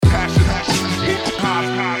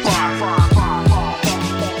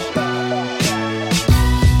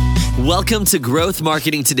Welcome to Growth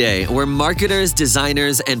Marketing Today, where marketers,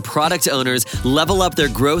 designers, and product owners level up their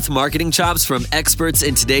growth marketing chops from experts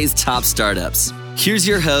in today's top startups. Here's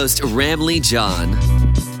your host, Ramlee John.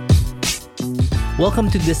 Welcome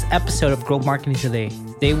to this episode of Growth Marketing Today.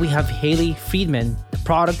 Today we have Hailey Friedman, the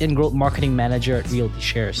Product and Growth Marketing Manager at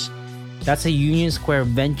RealtyShares. That's a Union Square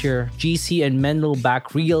venture, GC and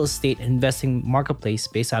Menlo-backed real estate investing marketplace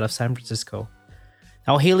based out of San Francisco.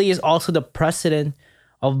 Now, Hailey is also the president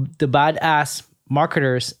of the Badass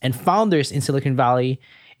Marketers and Founders in Silicon Valley.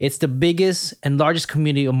 It's the biggest and largest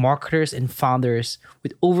community of marketers and founders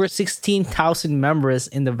with over 16,000 members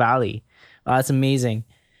in the Valley. That's amazing.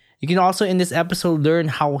 You can also, in this episode, learn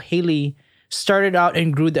how Hailey started out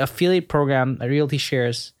and grew the affiliate program at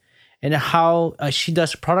RealtyShares, and how she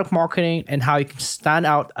does product marketing and how you can stand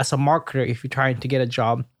out as a marketer if you're trying to get a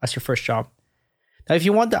job as your first job. Now, if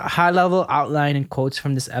you want the high-level outline and quotes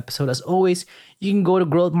from this episode, as always, you can go to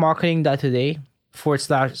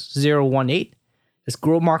growthmarketing.today/018. That's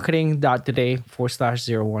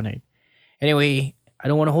growthmarketing.today/018. Anyway, I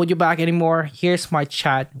don't want to hold you back anymore. Here's my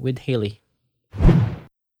chat with Hailey. Hey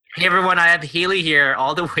everyone, I have Hailey here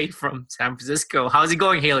all the way from San Francisco. How's it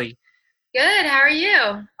going, Hailey? Good. How are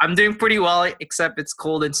you? I'm doing pretty well, except it's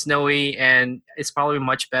cold and snowy, and it's probably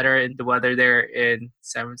much better in the weather there in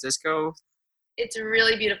San Francisco. It's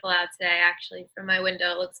really beautiful out today, actually. From my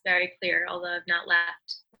window, it looks very clear, although I've not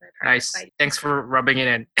left. Nice. Thanks for rubbing it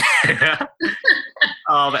in.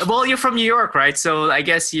 Well, you're from New York, right? So I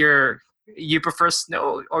guess you prefer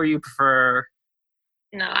snow, or you prefer...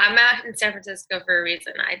 No, I'm out in San Francisco for a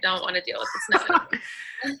reason. I don't want to deal with the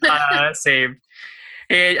snow. Same.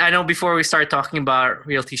 Hey, I know before we start talking about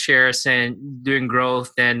RealtyShares and doing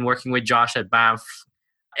growth and working with Josh at Banff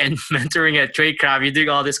and mentoring at Tradecraft, you're doing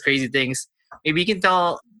all these crazy things. Maybe you can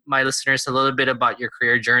tell my listeners a little bit about your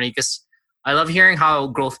career journey, because I love hearing how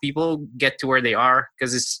growth people get to where they are,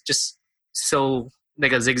 because it's just so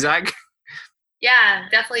like a zigzag. Yeah,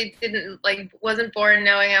 definitely wasn't born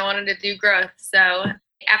knowing I wanted to do growth. So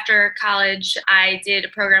after college, I did a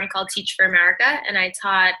program called Teach for America, and I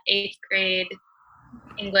taught 8th grade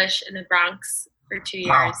English in the Bronx for 2 years.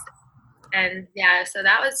 Wow. And yeah, so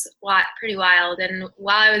that was pretty wild. And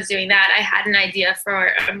while I was doing that, I had an idea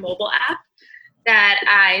for a mobile app that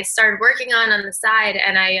I started working on the side,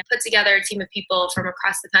 and I put together a team of people from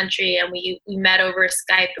across the country, and we met over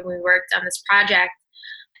Skype and we worked on this project,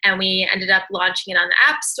 and we ended up launching it on the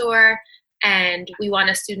App Store, and we won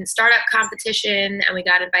a student startup competition, and we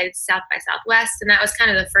got invited to South by Southwest, and that was kind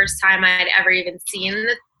of the first time I had ever even seen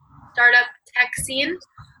the startup tech scene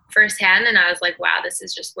firsthand, and I was like, wow, this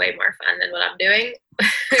is just way more fun than what I'm doing.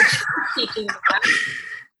 Teaching the class.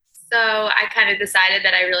 So I kind of decided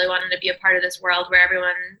that I really wanted to be a part of this world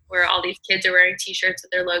where all these kids are wearing t-shirts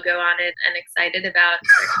with their logo on it and excited about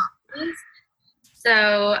their companies.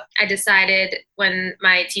 So I decided when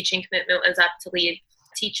my teaching commitment was up to leave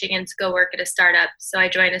teaching and to go work at a startup. So I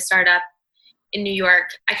joined a startup in New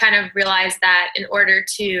York. I kind of realized that in order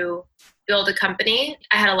to build a company,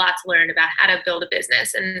 I had a lot to learn about how to build a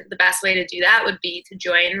business. And the best way to do that would be to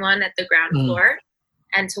join one at the ground floor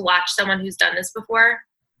and to watch someone who's done this before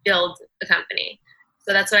build a company.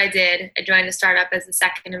 So that's what I did. I joined a startup as the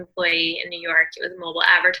second employee in New York. It was a mobile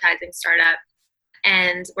advertising startup,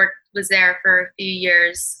 and was there for a few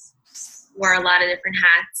years, wore a lot of different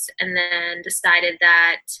hats, and then decided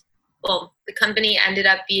that, the company ended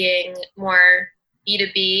up being more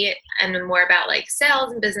B2B and more about like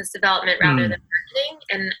sales and business development rather than marketing.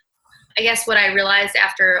 And I guess what I realized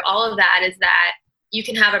after all of that is that you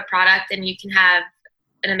can have a product and you can have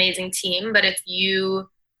an amazing team, but if you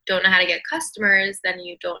don't know how to get customers, then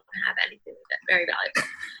you don't have anything that's very valuable.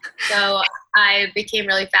 So I became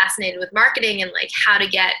really fascinated with marketing and like how to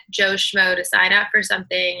get Joe Schmo to sign up for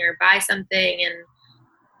something or buy something. And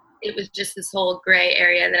it was just this whole gray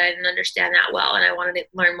area that I didn't understand that well, and I wanted to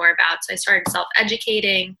learn more about. So I started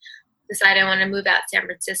self-educating, decided I wanted to move out to San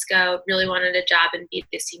Francisco, really wanted a job in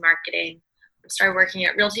B2C marketing. I started working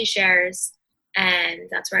at RealtyShares, and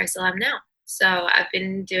that's where I still am now. So I've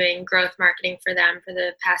been doing growth marketing for them for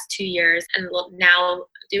the past 2 years, and now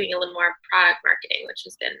doing a little more product marketing, which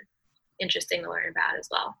has been interesting to learn about as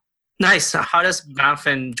well. Nice. How does Banff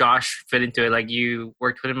and Josh fit into it? Like, you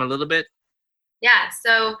worked with him a little bit? Yeah.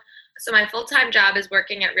 So my full-time job is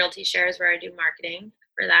working at RealtyShares, where I do marketing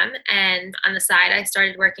for them. And on the side, I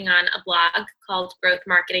started working on a blog called Growth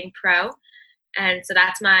Marketing Pro. And so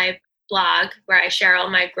that's my blog where I share all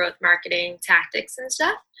my growth marketing tactics and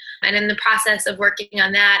stuff. And in the process of working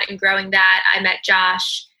on that and growing that, I met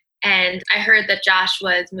Josh, and I heard that Josh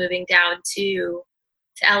was moving down to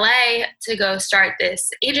LA to go start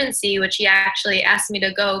this agency, which he actually asked me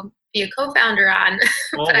to go be a co-founder on.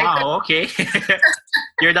 Oh, But wow. Okay.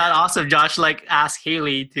 You're that awesome, Josh. Like, ask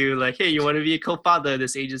Hailey to like, hey, you want to be a co-founder of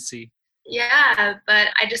this agency? yeah, but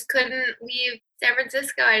I just couldn't leave San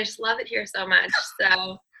Francisco. I just love it here so much.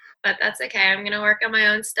 So, but that's okay. I'm going to work on my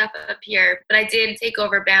own stuff up here. But I did take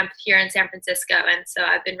over BAMF here in San Francisco. And so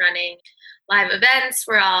I've been running live events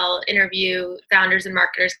where I'll interview founders and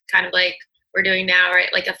marketers, kind of like we're doing now, right?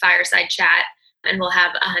 Like a fireside chat. And we'll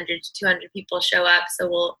have 100 to 200 people show up. So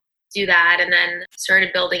we'll do that. And then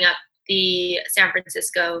started building up the San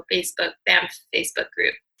Francisco BAMF Facebook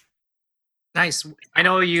group. Nice. I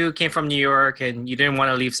know you came from New York and you didn't want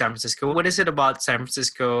to leave San Francisco. What is it about San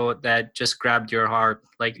Francisco that just grabbed your heart?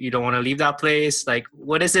 Like, you don't want to leave that place? Like,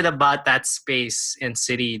 what is it about that space and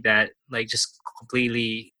city that like just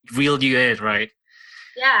completely reeled you in, right?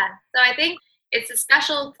 Yeah. So I think it's a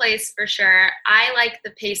special place for sure. I like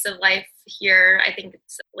the pace of life here. I think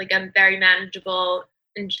it's like a very manageable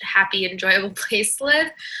and happy, enjoyable place to live.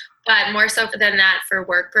 But more so than that, for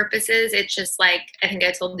work purposes, it's just like, I think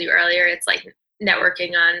I told you earlier, it's like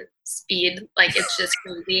networking on speed. Like, it's just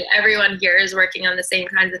crazy. Everyone here is working on the same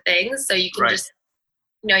kinds of things. So you can just,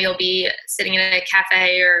 you'll be sitting in a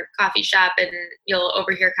cafe or coffee shop and you'll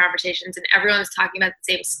overhear conversations and everyone's talking about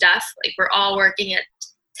the same stuff. Like, we're all working at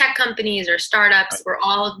tech companies or startups. We're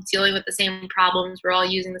all dealing with the same problems. We're all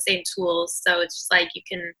using the same tools. So it's just like you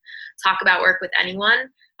can talk about work with anyone,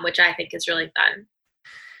 which I think is really fun.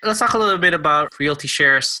 Let's talk a little bit about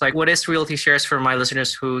RealtyShares. Like, what is RealtyShares for my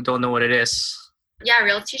listeners who don't know what it is? Yeah,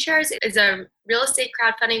 RealtyShares is a real estate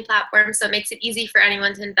crowdfunding platform. So it makes it easy for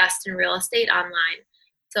anyone to invest in real estate online.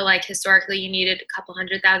 So like historically, you needed a couple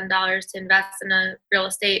 $100,000 to invest in a real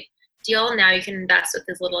estate deal. Now you can invest with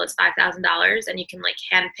as little as $5,000 and you can like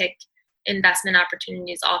handpick investment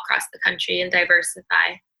opportunities all across the country and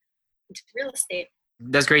diversify into real estate.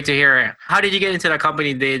 That's great to hear. How did you get into that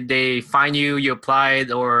company? Did they find you, you applied,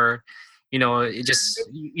 or, it just,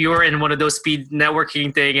 you were in one of those speed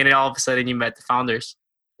networking thing and then all of a sudden you met the founders?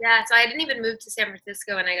 Yeah, so I didn't even move to San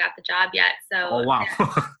Francisco when I got the job yet. So, oh, wow.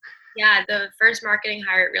 Yeah, the first marketing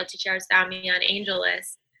hire at RealtyShares found me on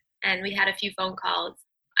AngelList and we had a few phone calls.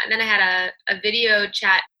 And then I had a video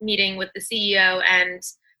chat meeting with the CEO and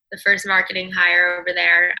the first marketing hire over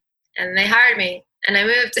there. And they hired me and I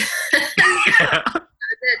moved.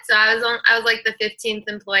 So I was like the 15th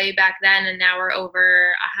employee back then, and now we're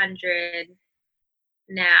over 100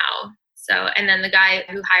 now. So, and then the guy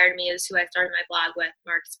who hired me is who I started my blog with,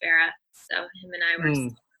 Mark Spera. So him and I were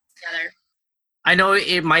together. I know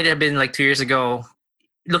it might have been like 2 years ago.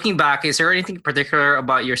 Looking back, is there anything particular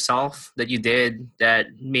about yourself that you did that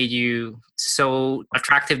made you so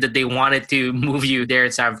attractive that they wanted to move you there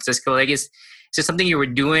in San Francisco? Like, is it something you were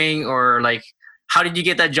doing, or like, how did you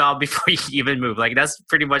get that job before you even moved? Like, that's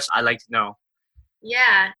pretty much I'd like to know.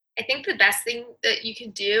 Yeah, I think the best thing that you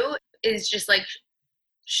can do is just like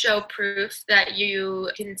show proof that you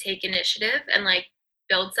can take initiative and like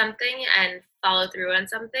build something and follow through on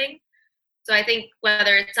something. So I think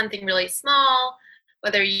whether it's something really small,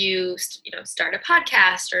 whether you start a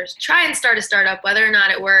podcast or try and start a startup, whether or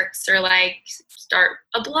not it works, or like start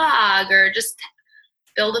a blog or just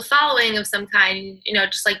build a following of some kind,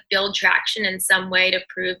 just like build traction in some way to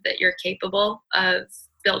prove that you're capable of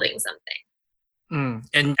building something.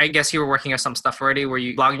 And I guess you were working on some stuff already. Were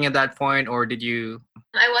you blogging at that point, or did you?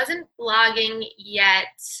 I wasn't blogging yet.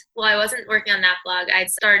 Well, I wasn't working on that blog. I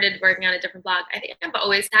started working on a different blog. I think I've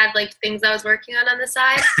always had like things I was working on the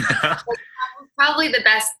side. Probably the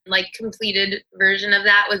best like completed version of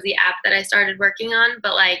that was the app that I started working on.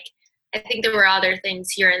 But like, I think there were other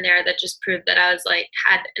things here and there that just proved that I was like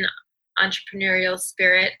had an entrepreneurial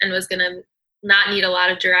spirit and was going to not need a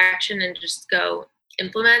lot of direction and just go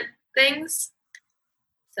implement things.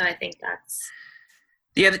 So I think that's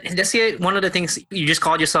one of the things. You just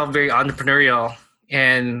called yourself very entrepreneurial,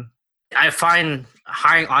 and I find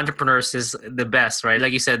hiring entrepreneurs is the best, right?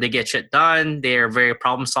 Like you said, they get shit done. They're very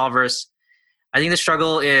problem solvers. I think the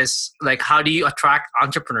struggle is like, how do you attract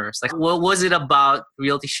entrepreneurs? Like, what was it about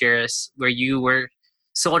RealtyShares where you were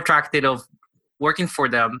so attracted of working for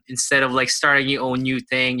them instead of like starting your own new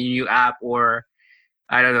thing, your new app, or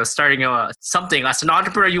I don't know, starting something. As an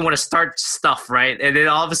entrepreneur, you want to start stuff, right? And then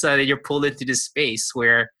all of a sudden you're pulled into this space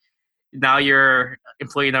where now you're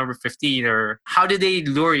employee number 15. Or how did they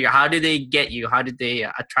lure you? How did they get you? How did they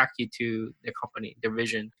attract you to their company, their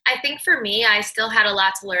vision? I think for me, I still had a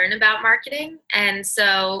lot to learn about marketing. And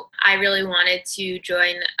so I really wanted to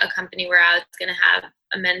join a company where I was going to have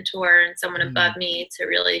a mentor and someone above me to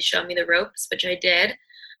really show me the ropes, which I did.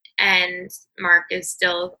 And Mark is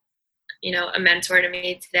still, a mentor to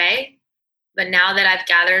me today. But now that I've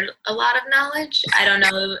gathered a lot of knowledge, I don't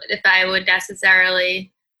know if I would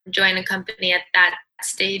necessarily join a company at that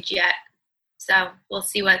stage yet. So we'll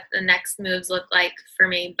see what the next moves look like for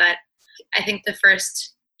me. But I think the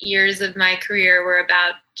first years of my career were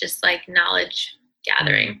about just like knowledge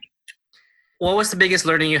gathering. What was the biggest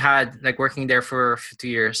learning you had like working there for 2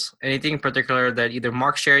 years? Anything in particular that either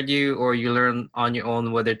Mark shared you or you learned on your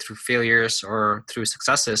own, whether through failures or through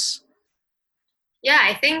successes? Yeah,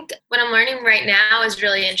 I think what I'm learning right now is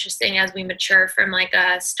really interesting as we mature from like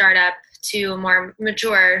a startup to a more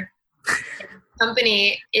mature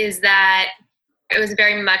company, is that it was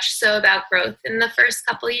very much so about growth in the first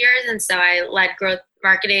couple of years. And so I led growth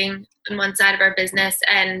marketing on one side of our business.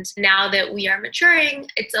 And now that we are maturing,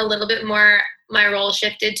 it's a little bit more, my role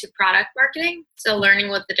shifted to product marketing. So learning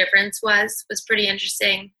what the difference was pretty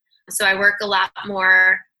interesting. So I work a lot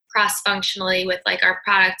more cross-functionally with like our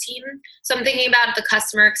product team. So I'm thinking about the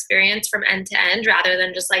customer experience from end to end rather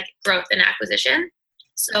than just like growth and acquisition.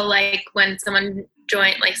 So like when someone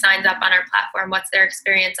signs up on our platform, what's their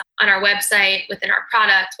experience on our website, within our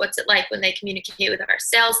product? What's it like when they communicate with our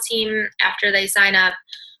sales team after they sign up,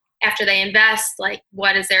 after they invest? Like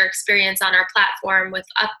what is their experience on our platform with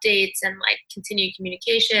updates and like continued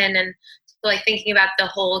communication? And like thinking about the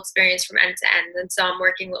whole experience from end to end. And so I'm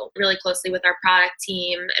working really closely with our product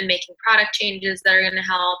team and making product changes that are going to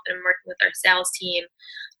help. And I'm working with our sales team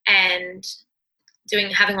and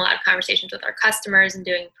having a lot of conversations with our customers and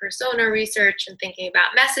doing persona research and thinking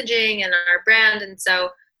about messaging and our brand. And so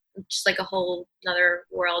just like a whole another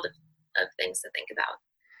world of things to think about.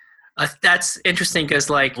 That's interesting because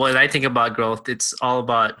like when I think about growth, it's all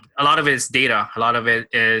about, a lot of it is data. A lot of it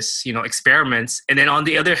is, experiments. And then on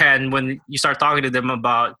the other hand, when you start talking to them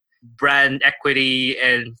about brand equity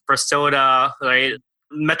and persona, right?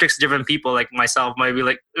 Metrics driven people like myself might be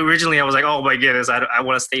like, originally I was like, oh my goodness, I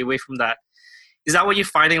want to stay away from that. Is that what you're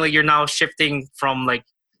finding? Like you're now shifting from like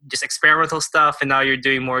just experimental stuff and now you're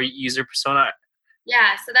doing more user persona?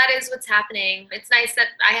 Yeah, so that is what's happening. It's nice that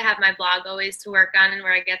I have my blog always to work on and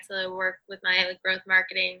where I get to work with my growth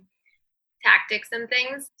marketing tactics and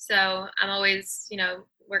things. So I'm always,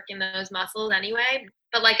 working those muscles anyway.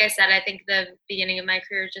 But like I said, I think the beginning of my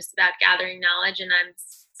career is just about gathering knowledge, and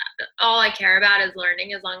all I care about is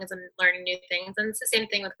learning, as long as I'm learning new things. And it's the same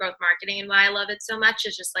thing with growth marketing, and why I love it so much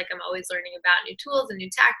is just like I'm always learning about new tools and new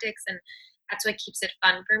tactics, and that's what keeps it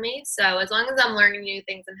fun for me. So as long as I'm learning new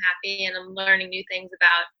things, I'm happy, and I'm learning new things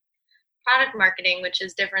about product marketing, which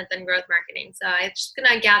is different than growth marketing. So I'm just going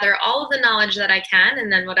to gather all of the knowledge that I can, and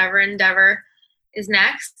then whatever endeavor is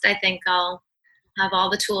next, I think I'll have all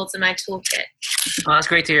the tools in my toolkit. Oh, that's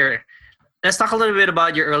great to hear. Let's talk a little bit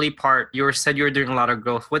about your early part. You said you were doing a lot of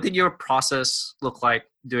growth. What did your process look like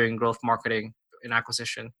doing growth marketing and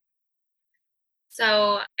acquisition?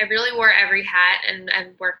 So I really wore every hat and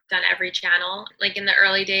I've worked on every channel. Like in the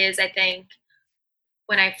early days, I think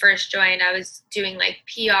when I first joined, I was doing like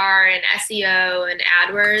PR and SEO and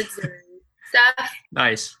AdWords and stuff.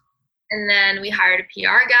 Nice. And then we hired a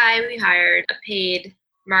PR guy. We hired a paid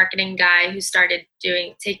marketing guy who started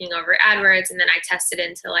taking over AdWords. And then I tested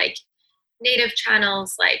into like native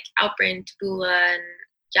channels like Outbrain, Taboola, and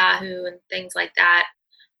Yahoo and things like that.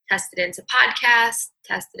 Tested into podcasts,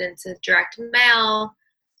 tested into direct mail.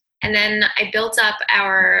 And then I built up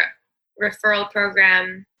our referral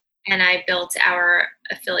program and I built our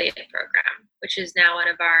affiliate program, which is now one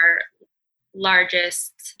of our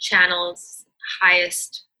largest channels,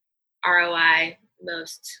 highest ROI,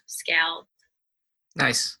 most scaled.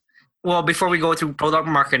 Nice. Well, before we go through product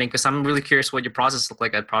marketing, because I'm really curious what your process looked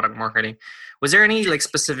like at product marketing, was there any like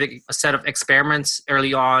specific set of experiments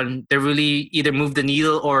early on that really either moved the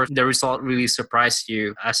needle or the result really surprised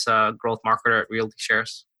you as a growth marketer at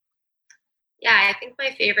RealtyShares? Yeah, I think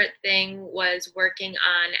my favorite thing was working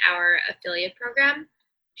on our affiliate program.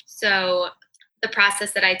 So the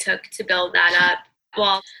process that I took to build that up,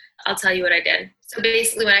 well, I'll tell you what I did. So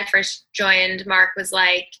basically when I first joined, Mark was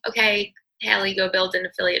like, okay, Hailey, go build an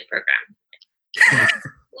affiliate program.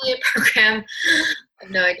 Affiliate program, I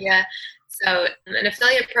have no idea. So an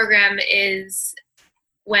affiliate program is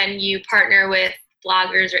when you partner with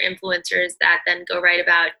bloggers or influencers that then go write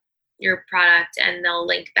about your product and they'll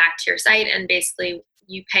link back to your site, and basically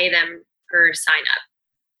you pay them per sign up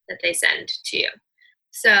that they send to you.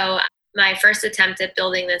 So my first attempt at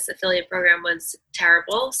building this affiliate program was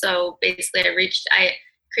terrible. So basically I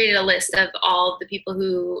created a list of all the people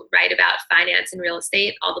who write about finance and real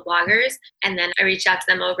estate, all the bloggers. And then I reached out to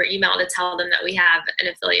them over email to tell them that we have an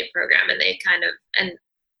affiliate program. And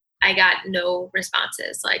I got no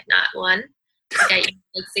responses, like not one. I got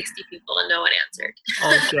like 60 people and no one answered.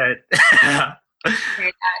 Oh, shit.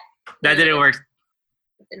 That didn't work.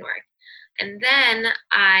 It didn't work. And then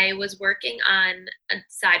I was working on a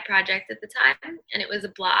side project at the time, and it was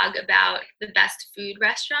a blog about the best food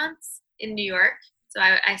restaurants in New York. So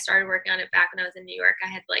I started working on it back when I was in New York. I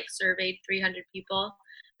had surveyed 300 people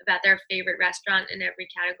about their favorite restaurant in every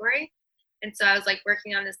category. And so I was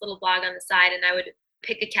working on this little blog on the side, and I would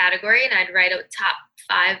pick a category and I'd write a top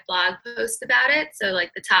 5 blog posts about it. So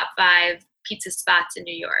the top 5 pizza spots in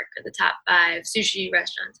New York, or the top 5 sushi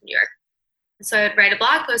restaurants in New York. And so I would write a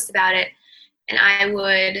blog post about it, and I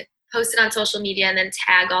would post it on social media and then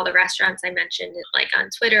tag all the restaurants I mentioned, on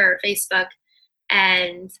Twitter or Facebook.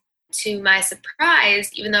 And to my surprise,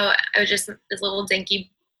 even though I was just this little dinky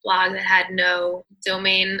blog that had no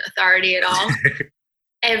domain authority at all,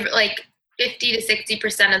 50 to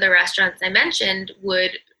 60% of the restaurants I mentioned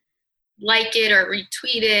would like it or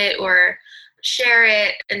retweet it or share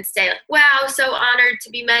it and say, wow, so honored to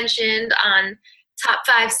be mentioned on Top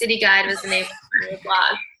 5 City Guide was the name of the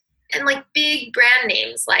blog. And big brand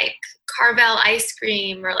names like Carvel Ice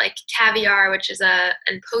Cream or Caviar, which is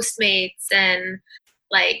and Postmates, and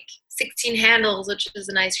 16 Handles, which is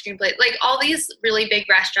an ice cream place. All these really big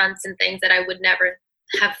restaurants and things that I would never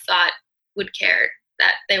have thought would care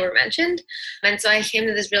that they were mentioned. And so I came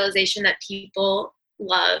to this realization that people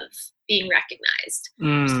love being recognized.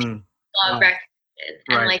 Love recognition.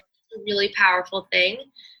 And it's a really powerful thing.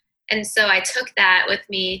 And so I took that with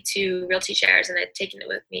me to RealtyShares, and I've taken it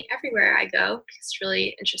with me everywhere I go. It's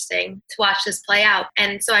really interesting to watch this play out.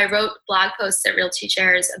 And so I wrote blog posts at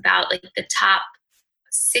RealtyShares about the top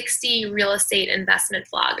 60 real estate investment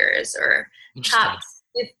bloggers or top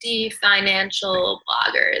 50 financial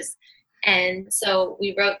bloggers. And so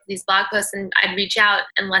we wrote these blog posts, and I'd reach out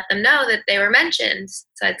and let them know that they were mentioned.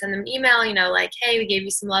 So I'd send them an email, hey, we gave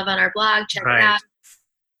you some love on our blog, check it out.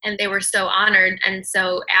 And they were so honored. And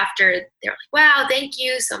so after, they were wow, thank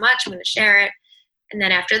you so much, I'm going to share it. And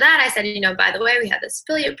then after that, I said, by the way, we had this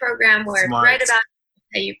affiliate program where if you write about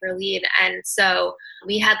it, pay you per lead. And so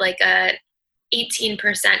we had a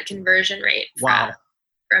 18% conversion rate from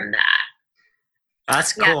that.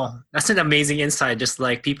 That's cool. Yeah. That's an amazing insight. Just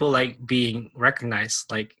people being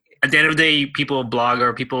recognized. At the end of the day, people blog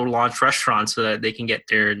or people launch restaurants so that they can get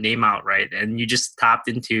their name out, right? And you just tapped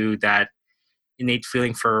into that innate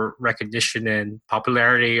feeling for recognition and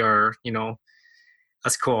popularity, or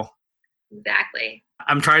that's cool. Exactly.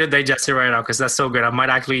 I'm trying to digest it right now because that's so good. I might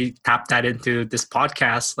actually tap that into this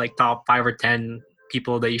podcast, top 5 or 10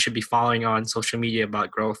 people that you should be following on social media about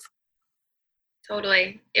growth.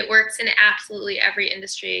 Totally. It works in absolutely every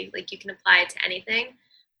industry. You can apply it to anything,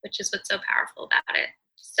 which is what's so powerful about it.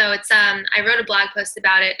 So it's I wrote a blog post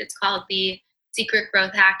about it. It's called The Secret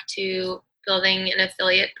Growth Hack to Building an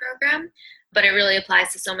Affiliate Program, but it really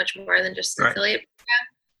applies to so much more than just an affiliate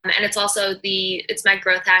program. And it's also it's my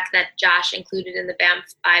growth hack that Josh included in the Banff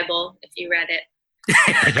Bible, if you read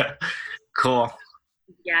it. Cool.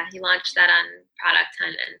 Yeah, he launched that on Product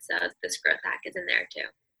Hunt, and so this growth hack is in there too.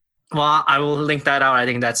 Well, I will link that out. I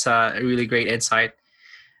think that's a really great insight.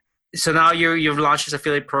 So now you've launched this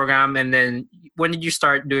affiliate program, and then when did you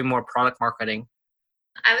start doing more product marketing?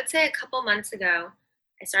 I would say a couple months ago,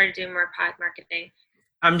 I started doing more product marketing.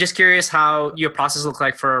 I'm just curious how your process looks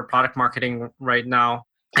like for product marketing right now.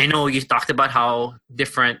 I know you talked about how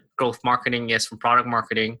different growth marketing is from product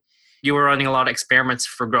marketing. You were running a lot of experiments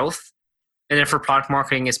for growth. And then for product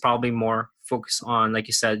marketing, it's probably more focused on, like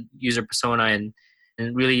you said, user persona and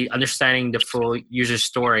really understanding the full user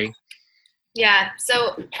story. Yeah.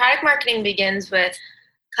 So product marketing begins with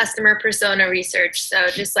customer persona research. So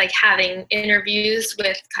just having interviews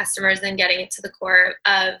with customers and getting it to the core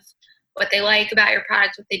of what they like about your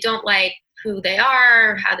product, what they don't like, who they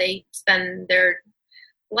are, how they spend their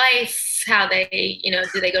life, how they,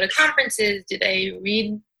 do they go to conferences? Do they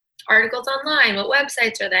read articles online? What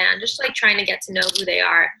websites are they on? Just trying to get to know who they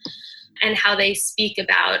are and how they speak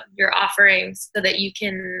about your offerings so that you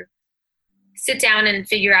can sit down and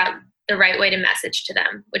figure out the right way to message to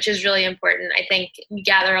them, which is really important. I think you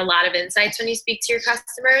gather a lot of insights when you speak to your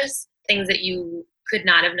customers, things that you could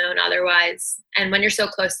not have known otherwise. And when you're so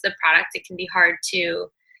close to the product, it can be hard to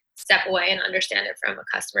step away and understand it from a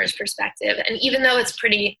customer's perspective. And even though it's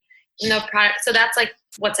pretty, product, so that's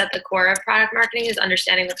what's at the core of product marketing is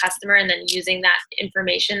understanding the customer and then using that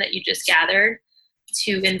information that you just gathered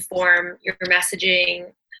to inform your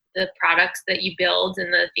messaging, the products that you build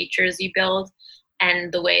and the features you build,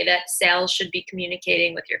 and the way that sales should be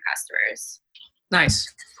communicating with your customers.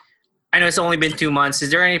 Nice. I know it's only been 2 months. Is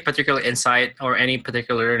there any particular insight or any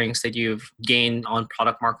particular learnings that you've gained on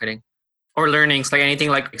product marketing? Or learnings,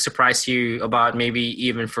 anything surprised you about maybe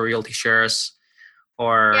even for RealtyShares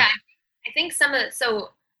or... Yeah, I think so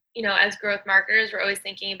as growth marketers, we're always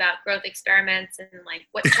thinking about growth experiments and like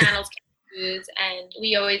what channels can we use. And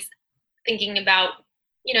we always thinking about,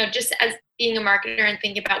 just as being a marketer and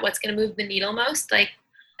thinking about what's going to move the needle most. Like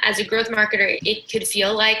as a growth marketer, it could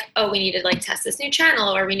feel like, oh, we need to like test this new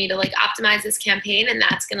channel, or we need to like optimize this campaign, and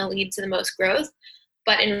that's going to lead to the most growth.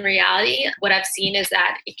 But in reality, what I've seen is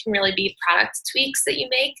that it can really be product tweaks that you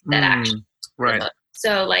make that actually. Right.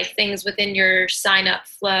 So like things within your sign up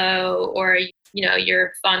flow or,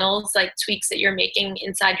 your funnels, like tweaks that you're making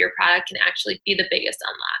inside your product can actually be the biggest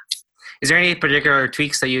unlock. Is there any particular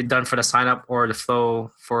tweaks that you've done for the sign up or the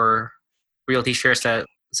flow for RealtyShares that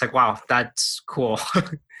it's like, wow, that's cool?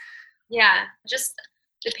 Yeah. Just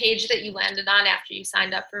the page that you landed on after you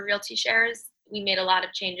signed up for RealtyShares, we made a lot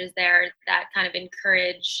of changes there that kind of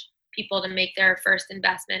encourage people to make their first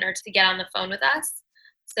investment or to get on the phone with us.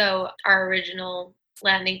 So our original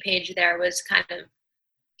landing page there was kind of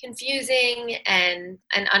confusing and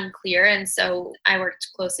unclear. And so I worked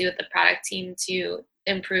closely with the product team to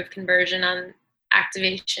improve conversion on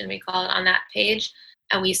activation, we call it, on that page.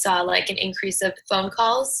 And we saw like an increase of phone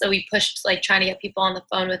calls. So we pushed like trying to get people on the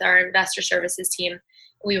phone with our investor services team.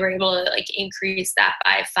 We were able to like increase that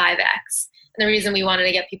by 5x. And the reason we wanted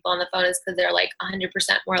to get people on the phone is because they're like 100%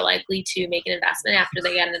 more likely to make an investment after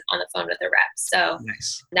they get on the phone with a rep. So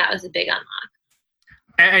nice. That was a big unlock.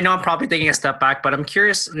 I know I'm probably taking a step back, but I'm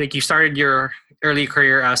curious, like you started your early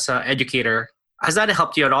career as an educator. Has that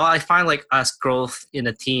helped you at all? I find like as growth in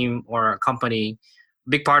a team or a company, a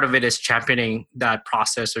big part of it is championing that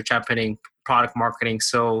process or championing product marketing.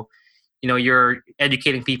 So, you're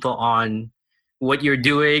educating people on what you're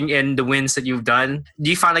doing and the wins that you've done. Do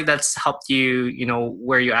you find like that's helped you,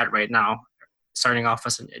 where you're at right now, starting off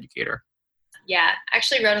as an educator? Yeah, I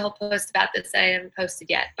actually wrote a whole post about this that I haven't posted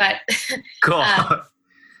yet, but cool.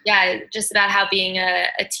 Yeah, just about how being a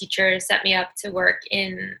teacher set me up to work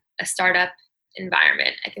in a startup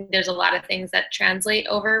environment. I think there's a lot of things that translate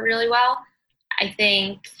over really well. I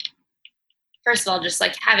think, first of all, just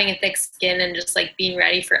like having a thick skin and just like being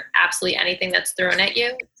ready for absolutely anything that's thrown at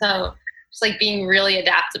you. So just like being really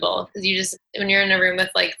adaptable, because when you're in a room with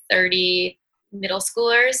like 30 middle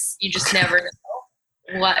schoolers, you just never know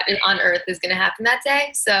what on earth is going to happen that day.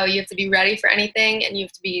 So you have to be ready for anything, and you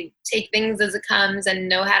have to take things as it comes and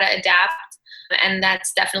know how to adapt. And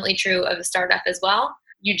that's definitely true of a startup as well.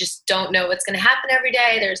 You just don't know what's going to happen every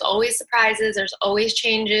day. There's always surprises. There's always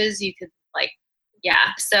changes. You could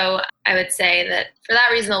So I would say that for that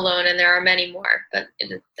reason alone, and there are many more, but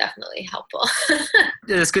it is definitely helpful.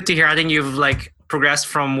 It's good to hear. I think you've like progressed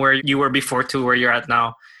from where you were before to where you're at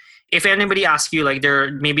now. If anybody asks you, like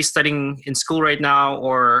they're maybe studying in school right now,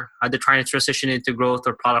 or they're trying to transition into growth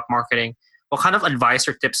or product marketing, what kind of advice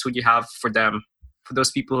or tips would you have for them, for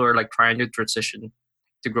those people who are like trying to transition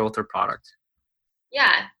to growth or product?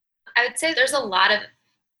 Yeah, I would say there's a lot of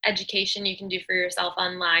education you can do for yourself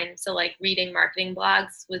online. So like reading marketing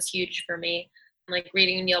blogs was huge for me. Like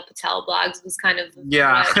reading Neil Patel blogs was kind of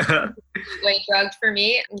way drugged for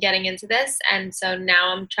me getting into this. And so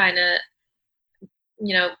now I'm trying to,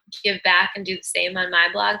 give back and do the same on my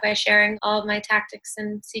blog by sharing all of my tactics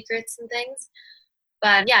and secrets and things.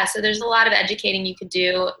 But yeah, so there's a lot of educating you could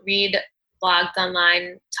do. Read blogs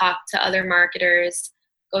online, talk to other marketers,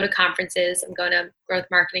 go to conferences. I'm going to Growth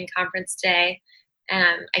Marketing Conference today.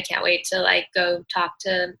 And I can't wait to like go talk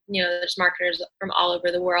to, there's marketers from all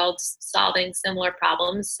over the world solving similar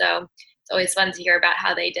problems. So it's always fun to hear about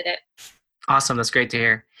how they did it. Awesome. That's great to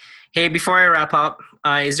hear. Hey, before I wrap up,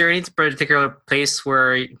 is there any particular place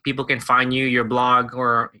where people can find you, your blog,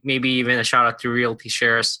 or maybe even a shout out to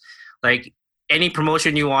RealtyShares? Like any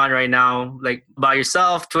promotion you want right now, like about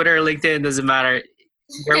yourself, Twitter, LinkedIn, doesn't matter.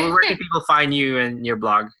 Where can people find you and your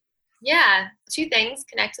blog? Yeah, 2 things.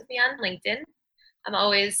 Connect with me on LinkedIn. I'm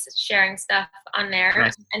always sharing stuff on there.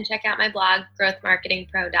 Nice. And check out my blog,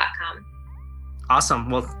 growthmarketingpro.com. Awesome.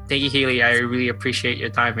 Well, thank you, Hailey. I really appreciate your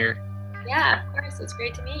time here. Yeah, of course. It's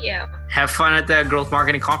great to meet you. Have fun at the Growth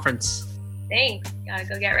Marketing Conference. Thanks. Gotta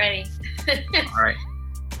go get ready. All right.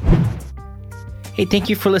 Hey, thank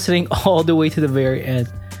you for listening all the way to the very end.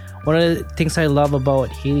 One of the things I love about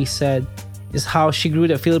what Hailey said is how she grew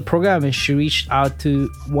the affiliate program and she reached out to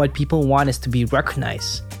what people want is to be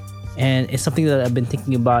recognized. And it's something that I've been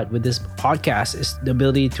thinking about with this podcast is the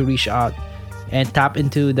ability to reach out and tap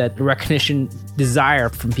into that recognition desire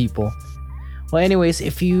from people. Well, anyways,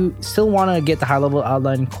 if you still want to get the high-level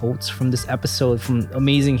outline quotes from this episode from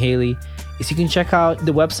amazing Hailey, you can check out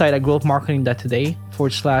the website at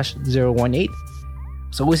growthmarketing.today/018.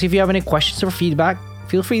 So always, if you have any questions or feedback,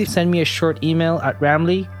 feel free to send me a short email at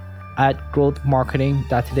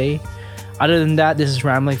ramley@growthmarketing.today. Other than that, this is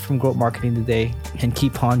Ramley from Growth Marketing Today, and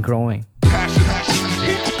keep on growing.